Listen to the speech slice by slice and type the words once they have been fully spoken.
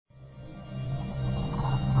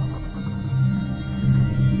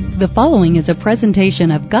The following is a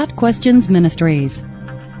presentation of Got Questions Ministries.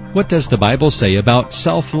 What does the Bible say about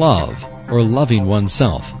self-love, or loving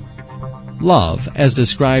oneself? Love, as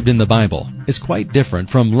described in the Bible, is quite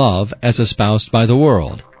different from love as espoused by the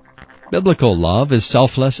world. Biblical love is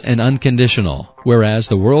selfless and unconditional, whereas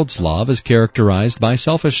the world's love is characterized by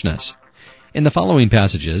selfishness. In the following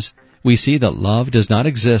passages, we see that love does not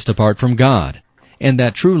exist apart from God, and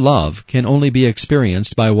that true love can only be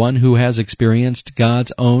experienced by one who has experienced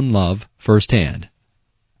God's own love firsthand.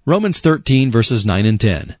 Romans 13 verses 9 and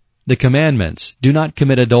 10. The commandments, do not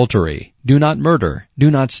commit adultery, do not murder,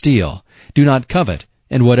 do not steal, do not covet,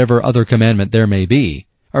 and whatever other commandment there may be,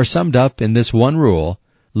 are summed up in this one rule: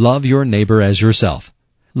 love your neighbor as yourself.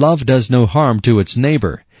 Love does no harm to its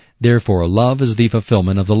neighbor, therefore love is the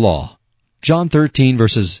fulfillment of the law. John 13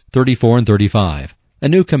 verses 34 and 35. A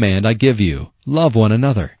new command I give you, love one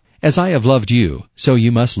another. As I have loved you, so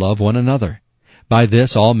you must love one another. By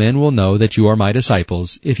this all men will know that you are my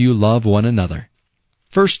disciples, if you love one another.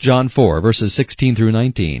 1 John 4 verses 16 through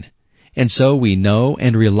 19. And so we know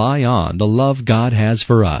and rely on the love God has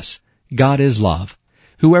for us. God is love.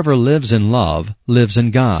 Whoever lives in love lives in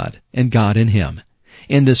God, and God in him.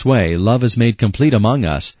 In this way, love is made complete among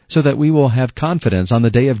us, so that we will have confidence on the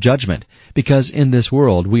day of judgment, because in this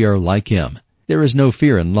world we are like him. There is no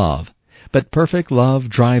fear in love, but perfect love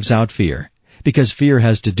drives out fear, because fear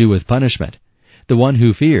has to do with punishment. The one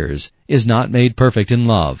who fears is not made perfect in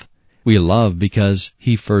love. We love because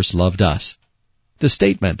he first loved us. The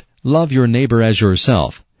statement, love your neighbor as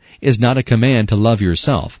yourself, is not a command to love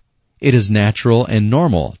yourself. It is natural and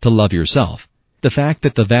normal to love yourself. The fact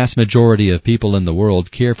that the vast majority of people in the world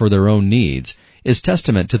care for their own needs is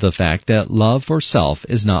testament to the fact that love for self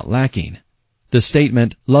is not lacking. The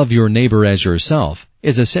statement, love your neighbor as yourself,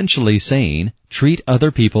 is essentially saying, treat other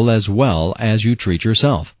people as well as you treat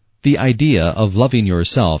yourself. The idea of loving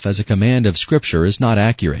yourself as a command of Scripture is not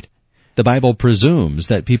accurate. The Bible presumes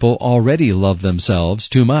that people already love themselves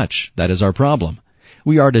too much. That is our problem.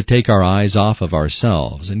 We are to take our eyes off of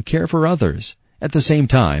ourselves and care for others. At the same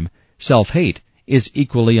time, self-hate is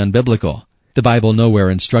equally unbiblical. The Bible nowhere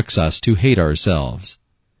instructs us to hate ourselves.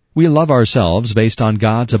 We love ourselves based on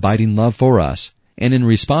God's abiding love for us, and in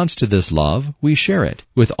response to this love, we share it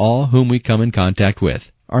with all whom we come in contact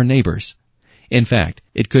with, our neighbors. In fact,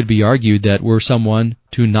 it could be argued that were someone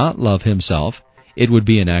to not love himself, it would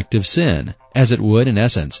be an act of sin, as it would, in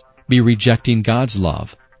essence, be rejecting God's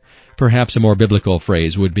love. Perhaps a more biblical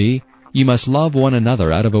phrase would be, you must love one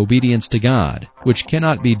another out of obedience to God, which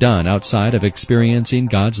cannot be done outside of experiencing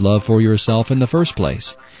God's love for yourself in the first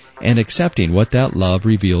place, and accepting what that love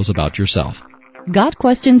reveals about yourself. Got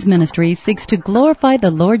Questions Ministry seeks to glorify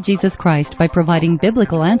the Lord Jesus Christ by providing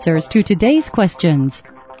biblical answers to today's questions.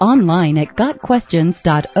 Online at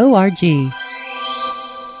gotquestions.org.